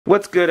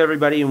What's good,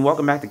 everybody, and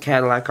welcome back to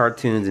Cadillac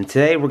Cartoonz. And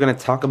today we're going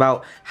to talk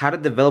about how to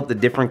develop the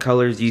different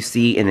colors you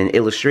see in an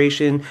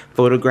illustration,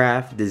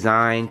 photograph,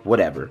 design,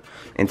 whatever.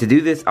 And to do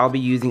this, I'll be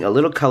using a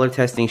little color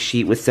testing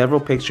sheet with several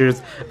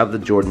pictures of the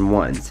Jordan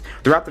 1s.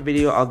 Throughout the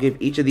video, I'll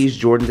give each of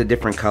these Jordans a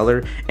different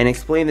color and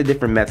explain the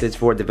different methods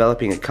for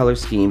developing a color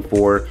scheme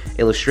for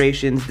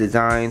illustrations,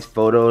 designs,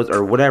 photos,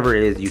 or whatever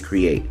it is you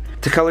create.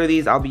 To color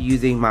these, I'll be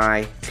using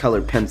my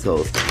colored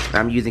pencils.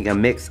 I'm using a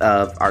mix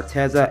of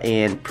Arteza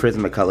and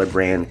Prismacolor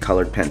brand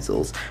colored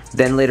pencils.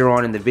 Then later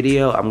on in the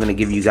video, I'm going to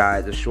give you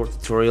guys a short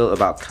tutorial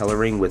about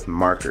coloring with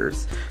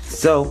markers.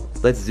 So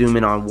let's zoom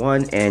in on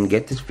one and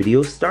get this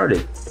video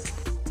started.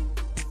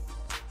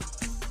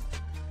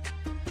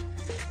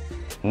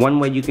 One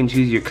way you can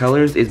choose your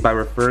colors is by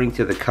referring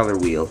to the color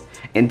wheel.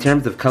 In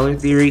terms of color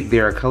theory,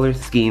 there are color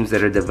schemes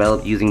that are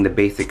developed using the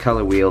basic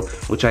color wheel,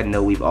 which I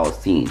know we've all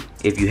seen.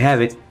 If you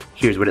haven't,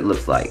 here's what it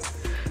looks like.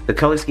 The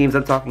color schemes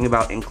I'm talking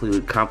about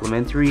include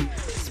complementary,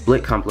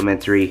 split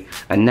complementary,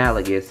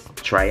 analogous,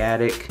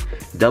 triadic,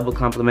 double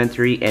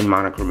complementary, and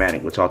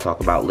monochromatic, which I'll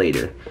talk about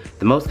later.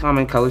 The most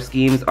common color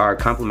schemes are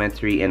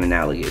complementary and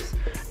analogous.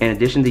 In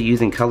addition to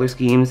using color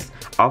schemes,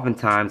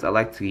 oftentimes I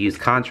like to use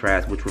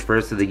contrast, which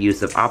refers to the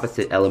use of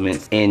opposite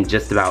elements in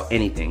just about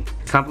anything.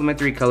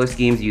 Complementary color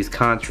schemes use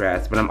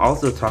contrast, but I'm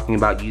also talking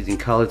about using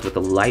colors with a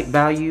light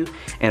value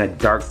and a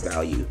dark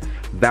value.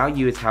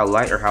 Value is how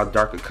light or how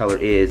dark a color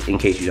is, in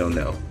case you don't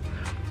know.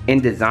 In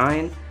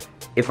design,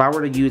 if I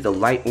were to use a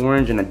light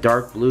orange and a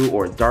dark blue,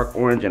 or a dark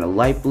orange and a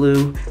light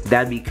blue,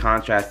 that'd be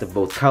contrast of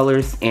both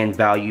colors and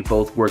value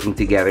both working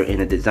together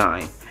in a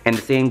design. And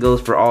the same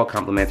goes for all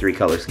complementary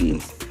color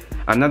schemes.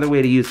 Another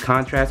way to use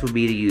contrast would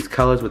be to use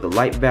colors with a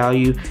light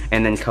value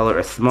and then color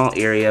a small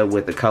area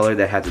with a color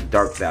that has a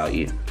dark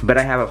value. But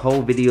I have a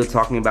whole video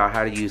talking about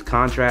how to use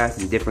contrast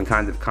and different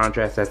kinds of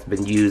contrast that's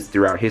been used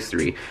throughout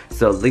history.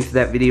 So links to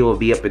that video will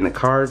be up in the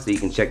cards, so you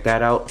can check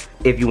that out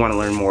if you want to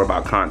learn more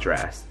about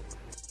contrast.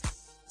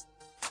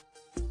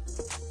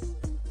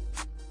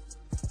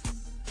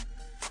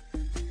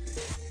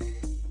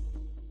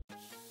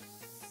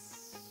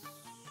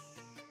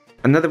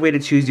 Another way to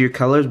choose your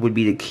colors would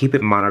be to keep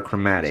it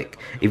monochromatic.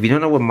 If you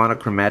don't know what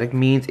monochromatic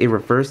means, it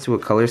refers to a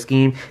color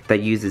scheme that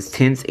uses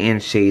tints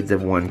and shades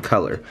of one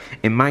color.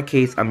 In my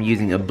case, I'm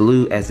using a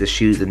blue as the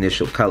shoe's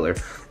initial color.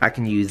 I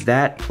can use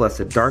that plus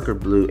a darker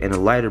blue and a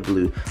lighter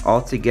blue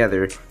all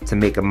together to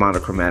make a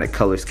monochromatic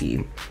color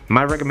scheme.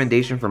 My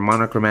recommendation for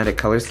monochromatic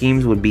color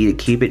schemes would be to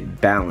keep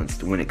it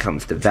balanced when it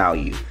comes to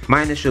value.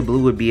 My initial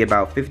blue would be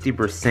about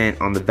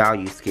 50% on the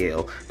value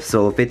scale,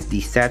 so if it's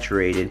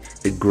desaturated,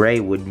 the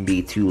gray wouldn't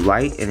be too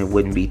light and it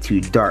wouldn't be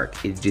too dark,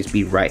 it'd just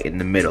be right in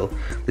the middle.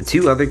 The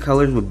two other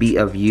colors would be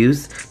of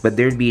use, but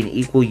there'd be an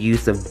equal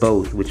use of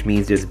both, which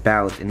means there's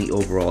balance in the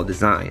overall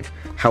design.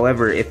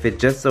 However, if it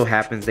just so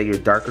happens that your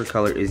darker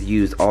color is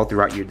used all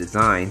throughout your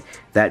design,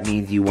 that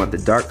means you want the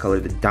dark color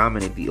to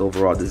dominate the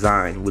overall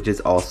design, which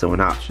is also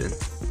an option.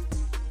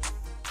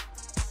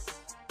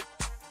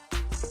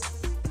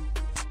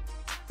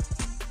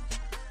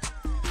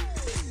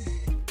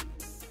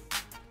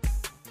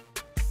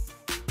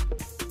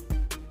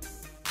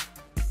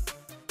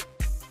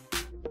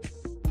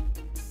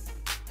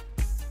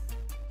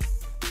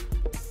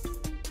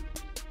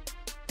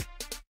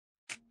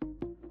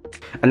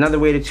 Another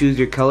way to choose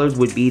your colors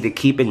would be to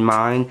keep in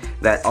mind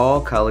that all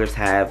colors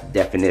have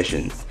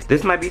definitions.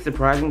 This might be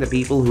surprising to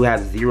people who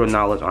have zero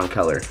knowledge on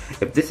color.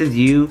 If this is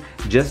you,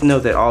 just know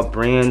that all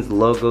brands,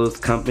 logos,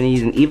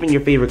 companies, and even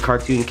your favorite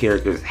cartoon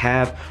characters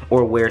have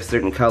or wear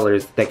certain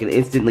colors that can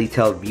instantly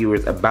tell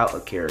viewers about a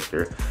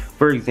character.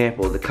 For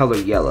example, the color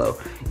yellow.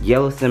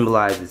 Yellow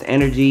symbolizes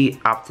energy,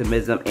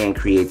 optimism, and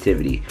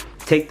creativity.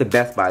 Take the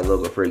Best Buy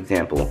logo for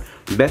example.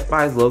 Best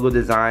Buy's logo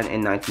design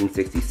in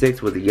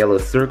 1966 was a yellow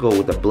circle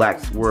with a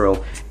black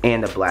swirl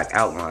and a black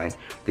outline.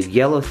 The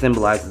yellow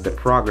symbolizes the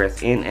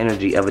progress and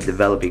energy of a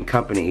developing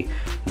company,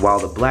 while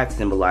the black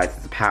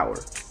symbolizes power.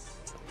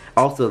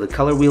 Also, the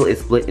color wheel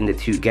is split into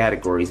two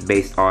categories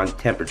based on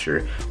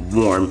temperature,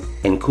 warm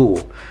and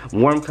cool.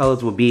 Warm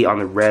colors will be on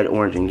the red,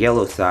 orange, and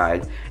yellow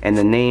side, and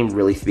the name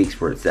really speaks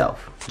for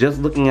itself. Just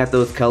looking at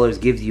those colors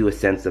gives you a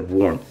sense of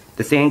warmth.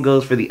 The same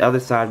goes for the other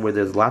side, where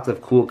there's lots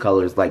of cool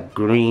colors like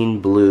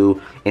green,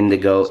 blue,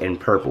 indigo, and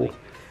purple.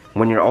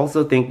 When you're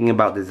also thinking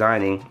about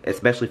designing,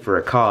 especially for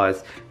a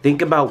cause,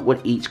 think about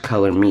what each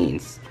color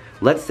means.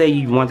 Let's say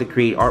you want to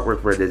create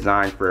artwork for a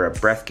design for a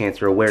breast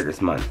cancer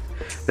awareness month.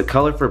 The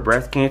color for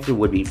breast cancer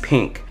would be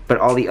pink, but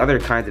all the other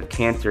kinds of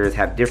cancers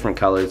have different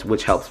colors,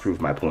 which helps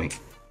prove my point.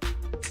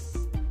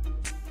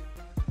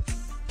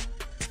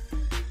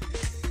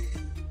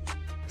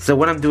 So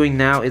what I'm doing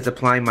now is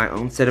applying my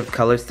own set of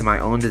colors to my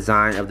own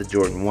design of the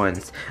Jordan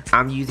 1s.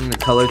 I'm using the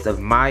colors of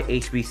my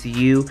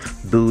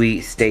HBCU, Bowie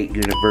State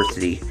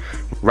University.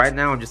 Right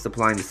now I'm just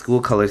applying the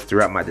school colors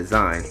throughout my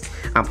design.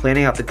 I'm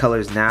planning out the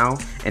colors now,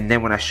 and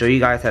then when I show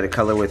you guys how to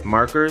color with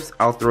markers,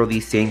 I'll throw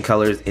these same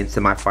colors into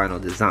my final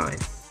design.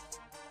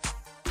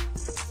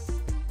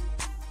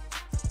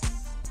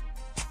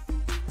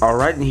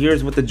 Alright, and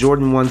here's what the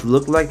Jordan ones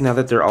look like now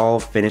that they're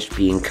all finished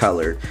being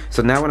colored.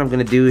 So now what I'm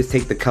going to do is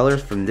take the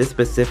colors from this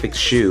specific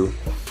shoe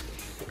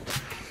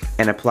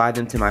and apply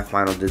them to my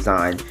final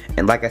design.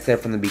 And like I said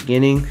from the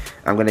beginning,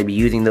 I'm going to be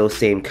using those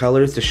same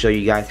colors to show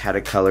you guys how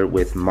to color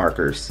with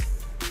markers.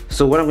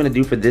 So what I'm going to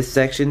do for this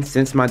section,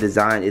 since my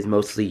design is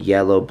mostly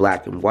yellow,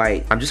 black, and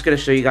white, I'm just going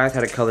to show you guys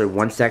how to color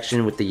one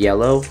section with the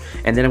yellow,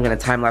 and then I'm going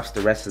to time-lapse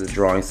the rest of the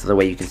drawing so that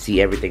way you can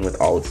see everything with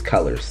all its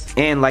colors.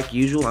 And like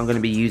usual, I'm going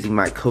to be using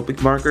my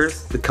Copic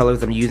markers. The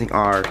colors I'm using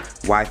are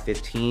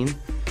Y15,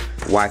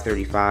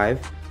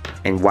 Y35,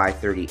 and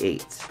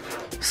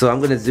Y38. So I'm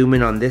going to zoom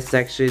in on this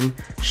section,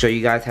 show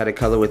you guys how to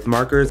color with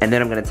markers, and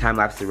then I'm going to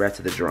time-lapse the rest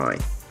of the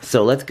drawing.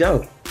 So let's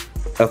go!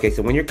 Okay,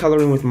 so when you're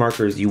coloring with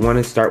markers, you want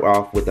to start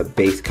off with a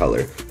base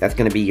color. That's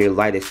going to be your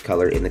lightest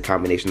color in the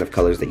combination of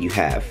colors that you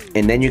have.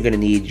 And then you're going to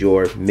need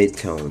your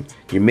mid-tone.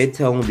 Your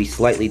mid-tone will be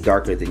slightly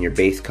darker than your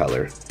base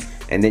color.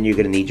 And then you're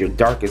going to need your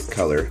darkest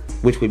color,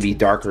 which would be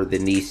darker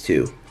than these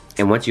two.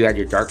 And once you add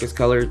your darkest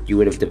color, you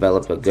would have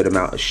developed a good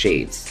amount of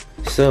shades.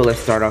 So let's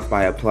start off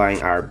by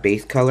applying our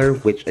base color,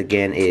 which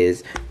again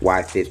is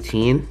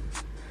Y15.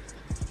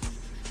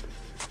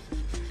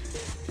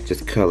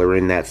 Just color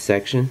in that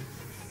section.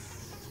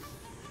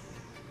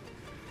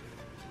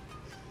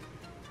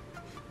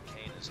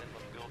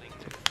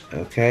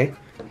 Okay,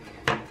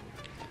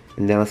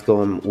 and then let's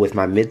go in with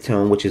my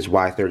mid-tone, which is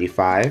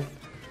Y35.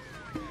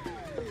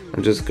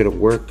 I'm just going to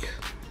work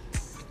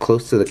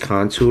close to the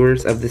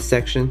contours of this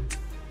section.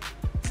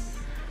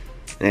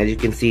 And as you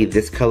can see,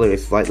 this color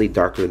is slightly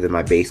darker than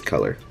my base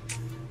color.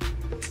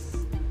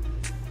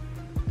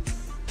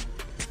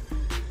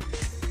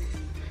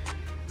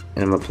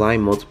 And I'm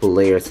applying multiple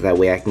layers so that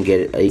way I can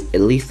get it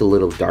at least a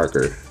little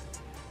darker.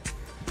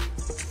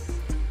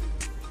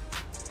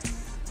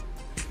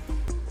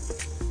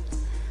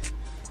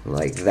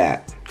 Like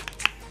that.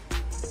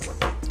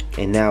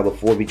 And now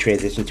before we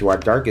transition to our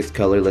darkest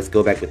color, let's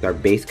go back with our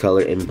base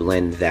color and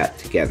blend that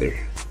together.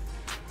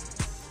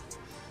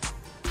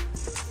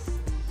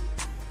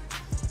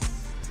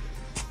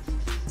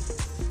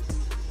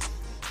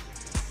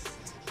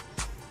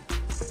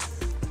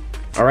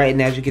 Alright,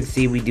 and as you can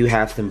see, we do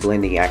have some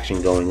blending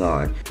action going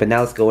on. But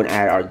now let's go and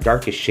add our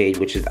darkest shade,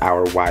 which is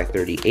our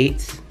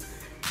Y38.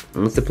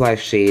 And let's apply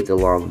shades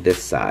along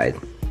this side.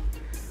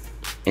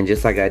 And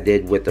just like I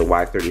did with the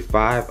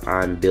Y35,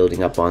 I'm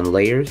building up on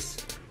layers.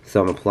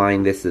 So I'm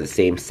applying this to the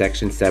same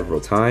section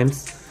several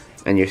times.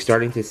 And you're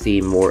starting to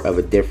see more of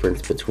a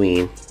difference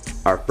between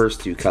our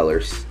first two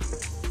colors.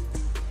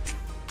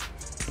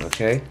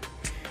 Okay?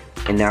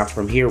 And now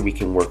from here we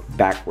can work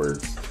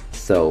backwards.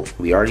 So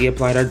we already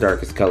applied our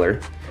darkest color.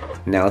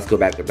 Now let's go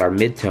back with our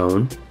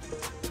mid-tone,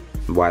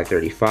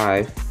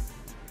 Y35.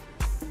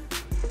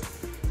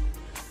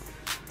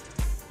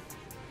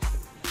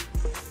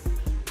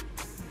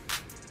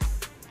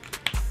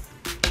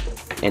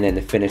 And then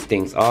to finish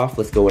things off,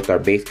 let's go with our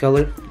base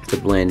color to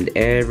blend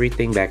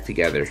everything back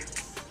together.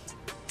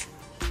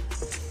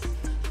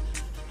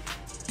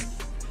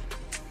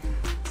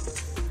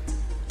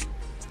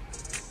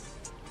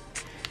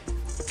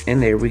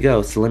 And there we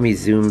go. So let me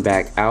zoom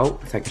back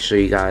out so I can show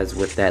you guys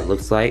what that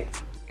looks like.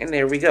 And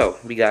there we go.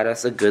 We got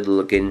us a good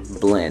looking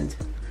blend.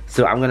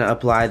 So I'm going to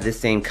apply this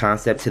same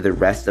concept to the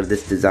rest of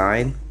this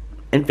design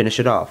and finish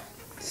it off.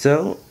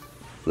 So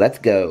let's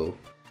go.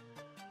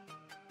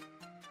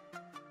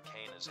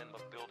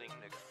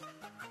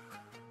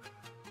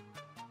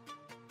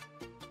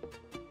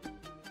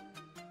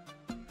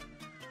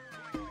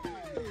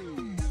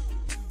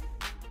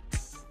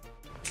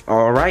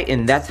 Alright,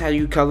 and that's how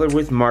you color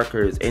with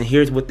markers. And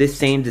here's what this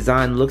same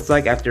design looks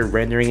like after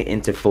rendering it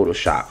into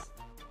Photoshop.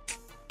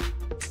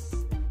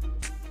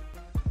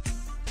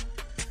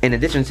 In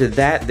addition to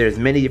that, there's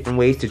many different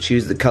ways to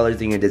choose the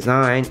colors in your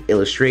design,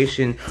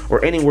 illustration,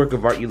 or any work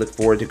of art you look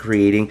forward to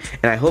creating,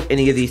 and I hope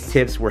any of these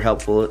tips were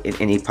helpful in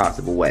any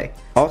possible way.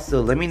 Also,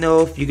 let me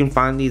know if you can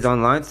find these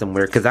online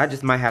somewhere, because I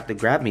just might have to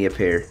grab me a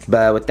pair.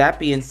 But with that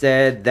being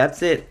said,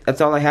 that's it. That's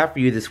all I have for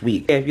you this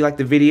week. If you liked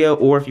the video,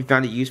 or if you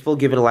found it useful,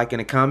 give it a like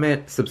and a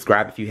comment,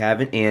 subscribe if you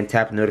haven't, and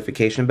tap the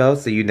notification bell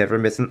so you never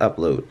miss an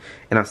upload.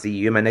 And I'll see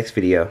you in my next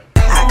video.